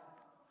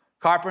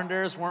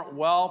 Carpenters weren't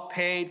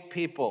well-paid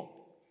people.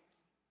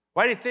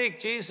 Why do you think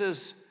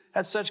Jesus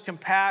had such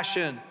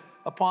compassion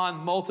upon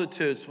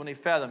multitudes when he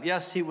fed them?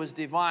 Yes, he was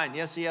divine.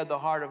 Yes, he had the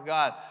heart of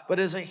God. But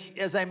as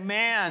a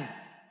man,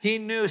 he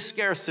knew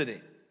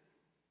scarcity.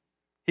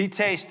 He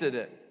tasted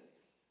it.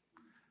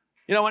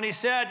 When he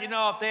said,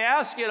 if they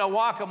ask you to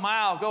walk a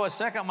mile, go a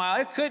second mile,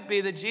 it could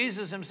be that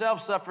Jesus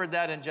himself suffered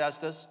that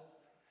injustice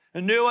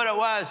and knew what it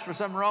was for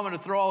some Roman to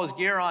throw all his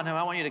gear on him.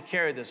 I want you to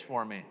carry this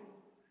for me.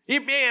 He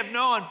may have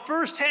known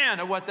firsthand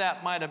of what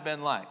that might have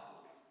been like.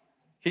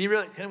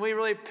 Can we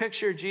really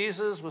picture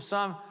Jesus with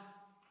some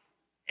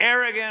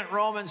arrogant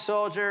Roman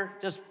soldier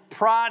just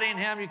prodding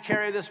him, you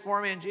carry this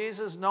for me, and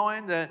Jesus,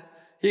 knowing that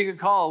he could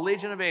call a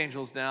legion of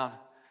angels down,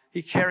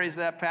 he carries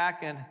that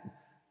pack and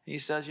he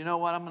says, you know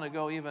what, I'm going to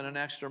go even an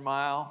extra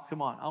mile.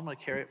 Come on, I'm going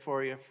to carry it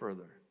for you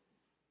further.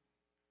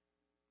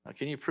 Now,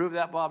 can you prove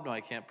that, Bob? No,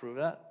 I can't prove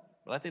that.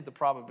 But I think the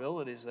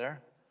probability is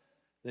there.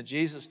 that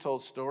Jesus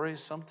told stories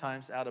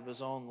sometimes out of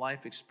his own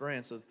life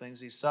experience of the things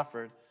he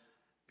suffered,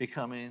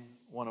 becoming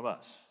one of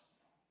us.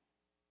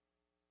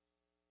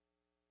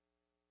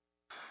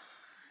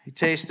 He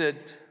tasted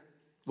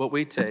what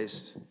we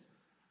taste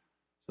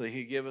so that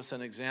he could give us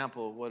an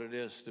example of what it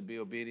is to be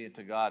obedient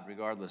to God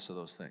regardless of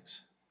those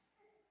things.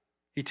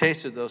 He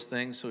tasted those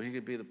things so he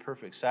could be the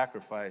perfect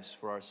sacrifice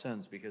for our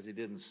sins because he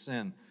didn't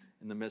sin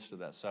in the midst of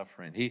that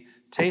suffering. He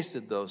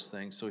tasted those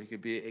things so he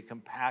could be a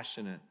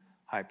compassionate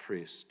high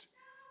priest,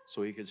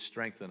 so he could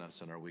strengthen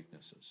us in our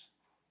weaknesses.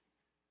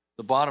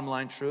 The bottom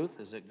line truth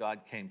is that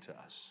God came to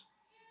us.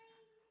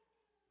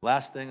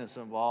 Last thing this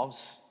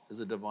involves is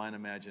a divine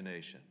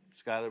imagination.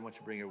 Skylar, why don't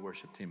you bring your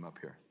worship team up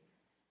here?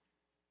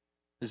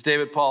 As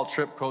David Paul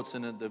Tripp quotes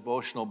in a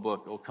devotional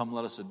book, "Oh, Come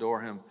Let Us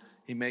Adore Him,"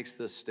 he makes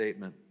this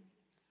statement.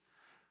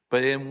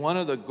 But in one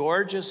of the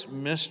gorgeous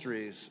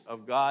mysteries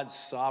of God's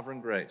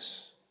sovereign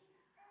grace,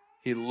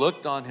 he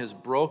looked on his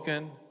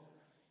broken,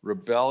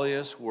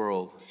 rebellious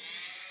world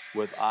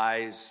with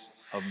eyes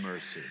of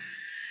mercy.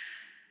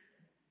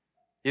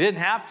 He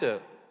didn't have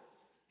to.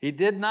 He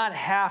did not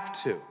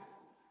have to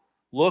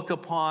look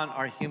upon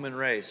our human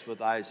race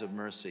with eyes of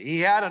mercy. He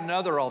had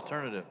another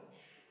alternative.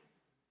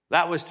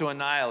 That was to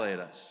annihilate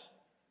us.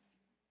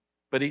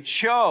 But he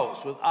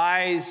chose with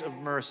eyes of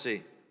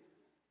mercy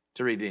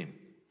to redeem.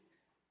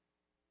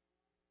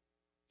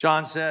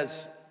 John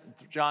says,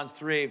 John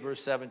 3,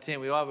 verse 17,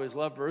 we always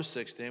love verse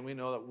 16. We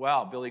know that,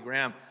 wow, Billy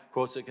Graham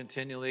quotes it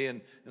continually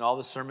in all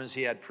the sermons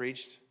he had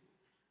preached.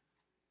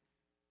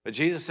 But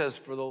Jesus says,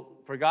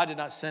 for God did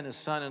not send his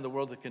Son in the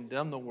world to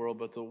condemn the world,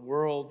 but the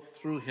world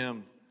through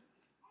him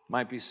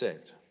might be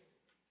saved.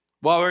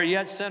 While we were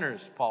yet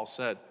sinners, Paul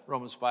said,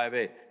 Romans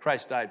 5:8,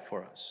 Christ died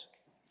for us.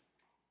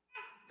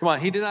 Come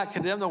on, he did not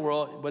condemn the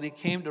world, but he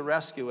came to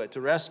rescue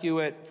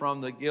it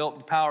from the guilt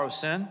and power of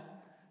sin.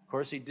 Of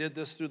course, he did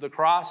this through the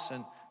cross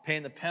and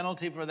paying the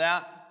penalty for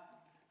that,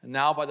 and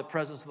now by the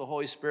presence of the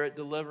Holy Spirit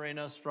delivering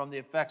us from the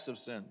effects of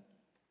sin.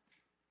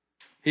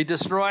 He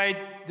destroyed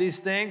these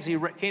things. He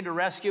came to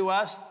rescue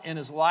us in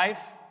his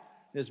life,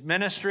 his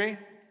ministry,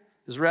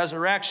 his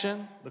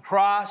resurrection, the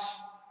cross,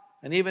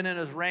 and even in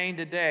his reign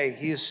today.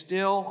 He is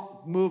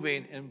still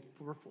moving and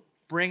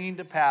bringing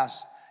to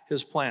pass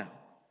his plan.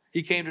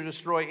 He came to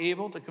destroy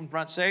evil, to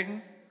confront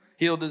Satan,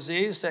 heal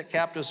disease, set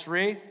captives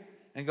free,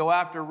 and go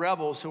after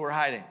rebels who were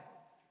hiding.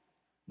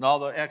 And all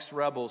the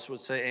ex-rebels would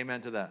say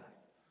amen to that.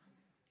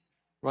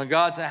 When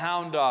God's a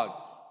hound dog,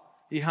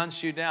 he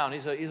hunts you down.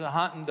 He's a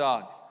hunting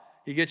dog.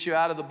 He gets you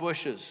out of the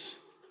bushes.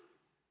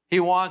 He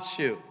wants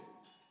you.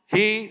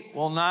 He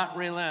will not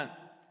relent.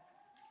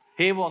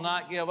 He will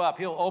not give up.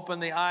 He'll open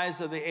the eyes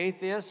of the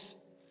atheist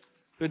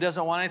who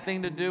doesn't want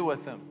anything to do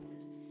with him.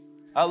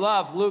 I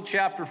love Luke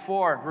chapter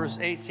 4, verse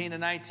 18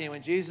 and 19,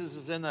 when Jesus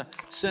is in the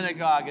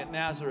synagogue at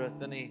Nazareth,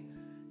 and he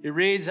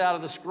reads out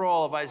of the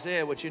scroll of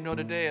Isaiah, which you know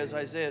today as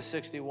Isaiah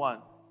 61.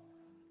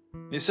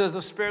 He says,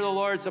 the Spirit of the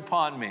Lord's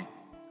upon me,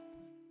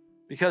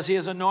 because he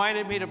has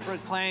anointed me to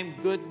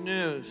proclaim good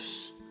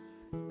news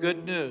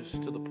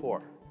to the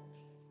poor.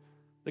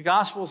 The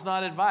gospel is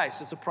not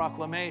advice. It's a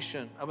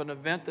proclamation of an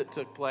event that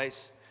took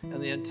place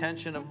and the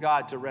intention of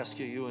God to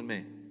rescue you and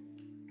me.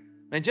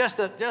 And just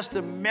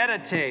to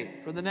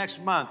meditate for the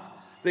next month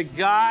that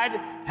God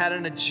had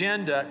an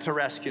agenda to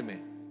rescue me.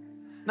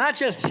 Not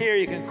just here,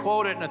 you can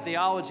quote it in a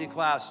theology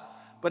class,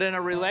 but in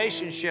a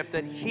relationship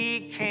that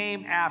he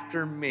came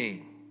after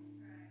me.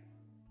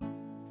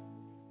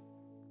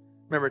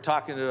 Remember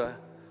talking to a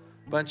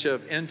bunch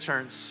of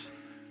interns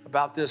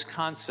about this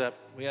concept.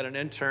 We had an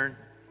intern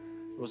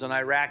who was an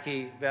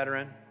Iraqi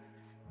veteran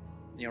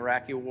in the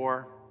Iraqi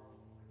war.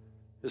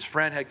 His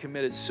friend had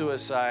committed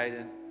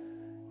suicide,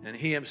 and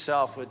he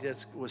himself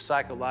was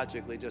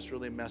psychologically just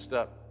really messed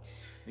up.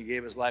 He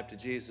gave his life to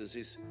Jesus.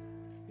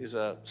 He's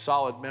a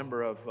solid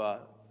member of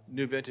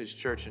New Vintage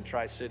Church in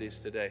Tri-Cities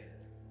today.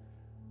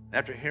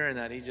 After hearing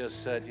that, he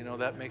just said,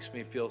 that makes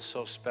me feel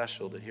so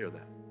special to hear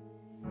that.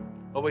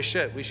 Well, we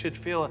should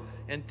feel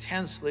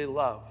intensely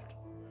loved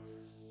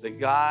that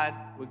God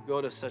would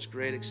go to such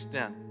great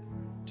extent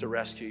to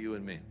rescue you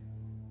and me.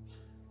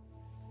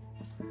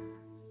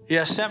 He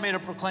has sent me to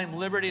proclaim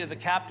liberty to the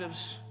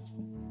captives,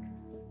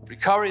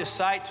 recovery of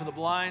sight to the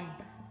blind,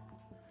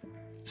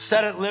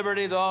 set at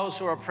liberty those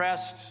who are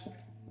oppressed,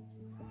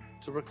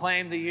 to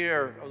proclaim the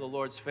year of the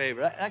Lord's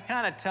favor. That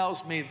kind of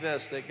tells me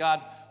this, that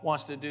God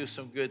wants to do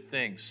some good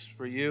things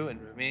for you and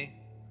for me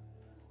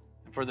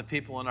and for the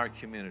people in our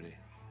community.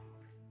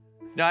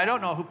 Now, I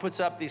don't know who puts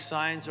up these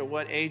signs or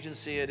what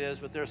agency it is,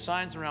 but there are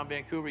signs around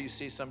Vancouver you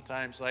see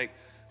sometimes like,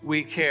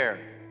 we care,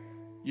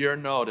 you're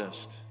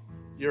noticed,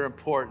 you're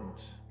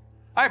important.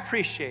 I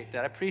appreciate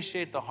that. I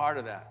appreciate the heart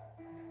of that.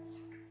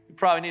 We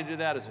probably need to do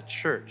that as a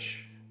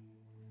church.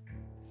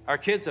 Our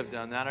kids have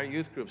done that. Our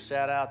youth group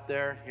sat out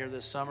there here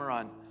this summer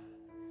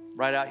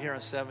right out here on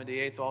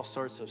 78th, all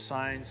sorts of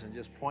signs and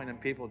just pointing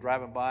at people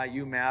driving by.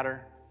 You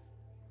matter.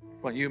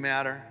 Well, you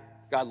matter.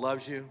 God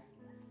loves you.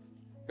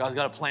 God's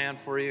got a plan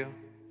for you.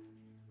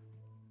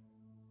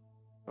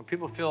 When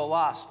people feel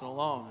lost and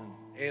alone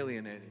and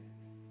alienated,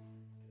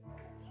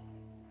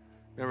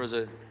 There was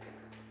a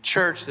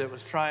church that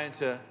was trying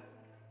to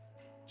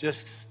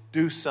just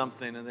do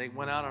something, and they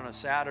went out on a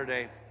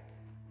Saturday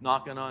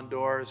knocking on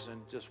doors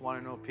and just wanted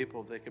to know people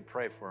if they could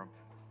pray for them.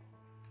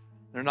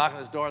 They're knocking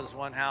on this door in this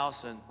one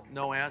house and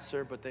no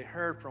answer, but they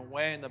heard from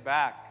way in the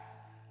back.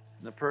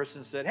 And the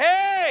person said,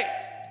 hey,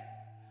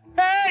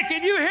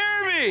 can you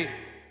hear me?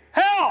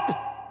 Help!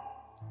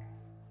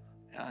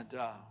 And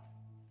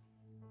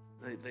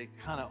they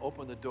kind of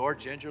opened the door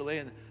gingerly,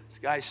 and this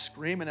guy's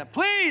screaming,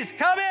 please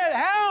come in,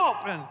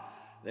 help! And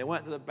they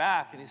went to the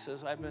back, and he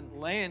says, I've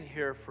been laying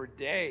here for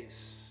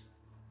days,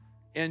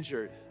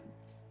 injured,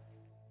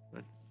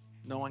 but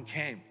no one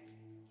came.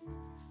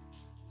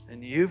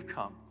 And you've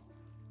come.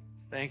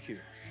 Thank you.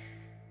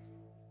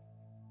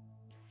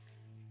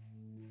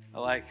 I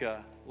like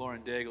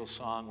Lauren Daigle's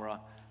song where I'm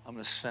going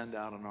to send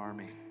out an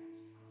army.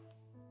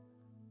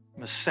 I'm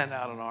going to send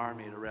out an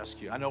army to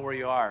rescue. I know where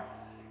you are,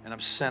 and I'm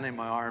sending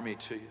my army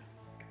to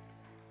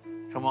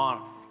you. Come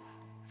on.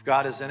 If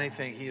God is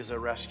anything, He is a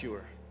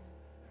rescuer.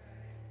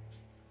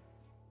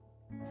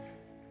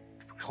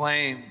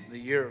 Proclaim the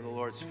year of the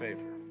Lord's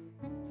favor.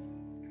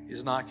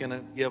 He's not going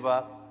to give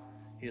up.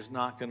 He's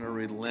not going to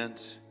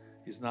relent.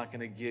 He's not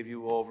going to give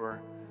you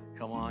over.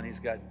 Come on,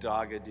 He's got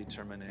dogged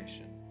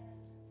determination.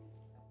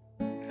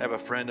 I have a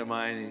friend of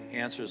mine, he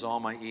answers all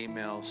my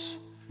emails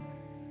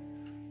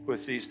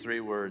with these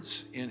 3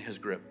 words, in His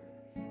grip.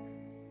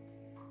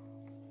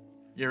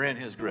 You're in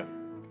His grip.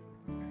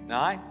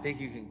 Now, I think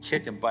you can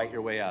kick and bite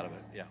your way out of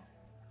it, yeah.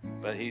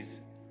 But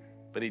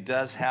He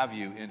does have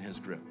you in His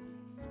grip.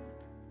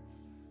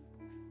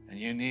 And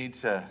you need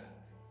to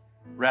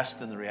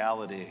rest in the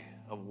reality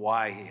of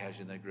why He has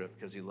you in that grip,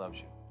 because He loves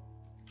you.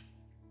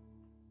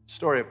 The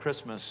story of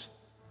Christmas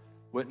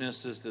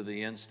witnesses to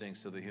the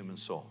instincts of the human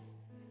soul.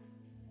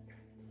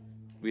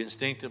 We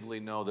instinctively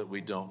know that we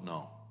don't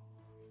know.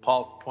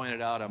 Paul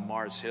pointed out on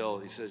Mars Hill,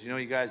 he says,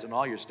 you guys, in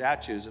all your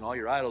statues and all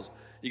your idols,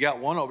 you got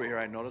one over here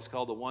I noticed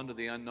called the one to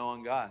the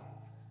unknown God.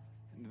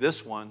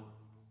 This one,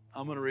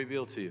 I'm going to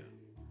reveal to you.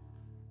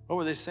 What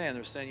were they saying?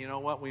 They're saying, you know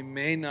what? We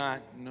may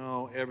not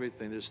know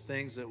everything. There's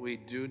things that we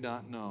do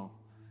not know,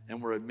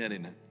 and we're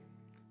admitting it.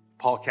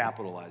 Paul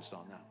capitalized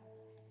on that.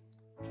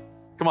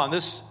 Come on,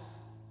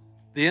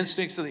 the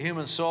instincts of the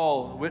human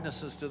soul,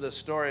 witnesses to this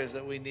story, is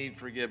that we need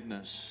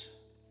forgiveness.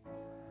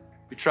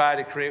 We try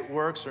to create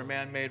works or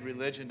man-made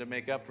religion to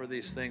make up for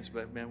these things,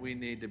 but man, we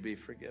need to be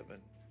forgiven.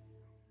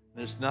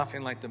 There's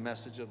nothing like the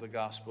message of the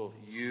gospel.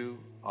 You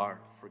are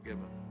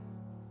forgiven.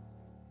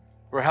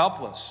 We're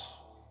helpless.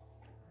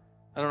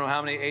 I don't know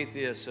how many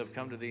atheists have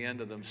come to the end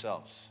of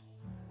themselves,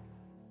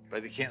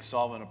 but they can't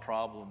solve a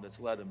problem that's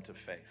led them to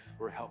faith.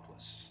 We're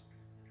helpless.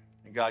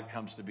 And God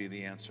comes to be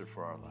the answer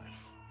for our life.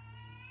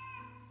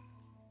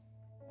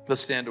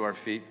 Let's stand to our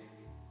feet.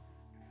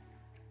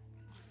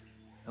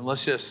 And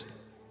let's just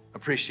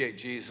appreciate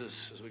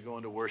Jesus as we go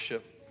into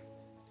worship.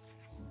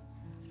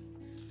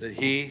 That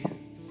He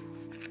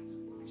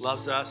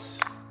loves us,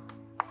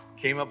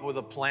 came up with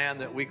a plan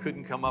that we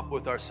couldn't come up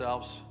with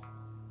ourselves.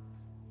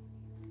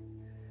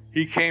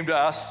 He came to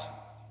us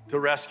to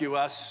rescue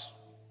us.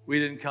 We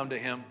didn't come to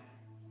Him.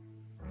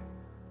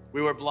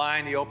 We were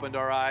blind, He opened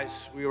our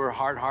eyes. We were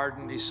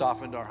hard-hardened, He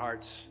softened our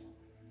hearts.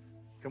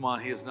 Come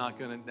on, He is not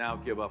going to now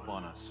give up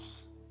on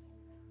us.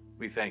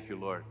 We thank you,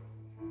 Lord.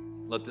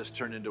 Let this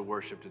turn into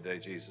worship today,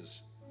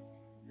 Jesus,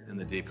 in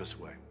the deepest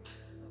way.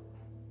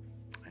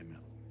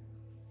 Amen.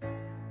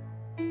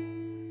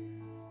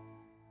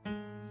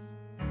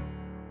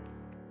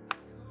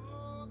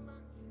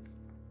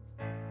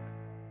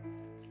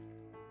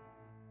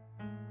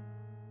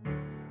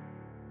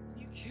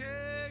 You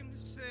came to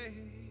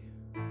save.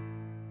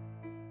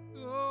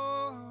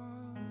 Oh,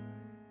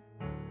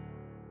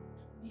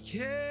 you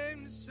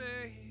came to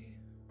save.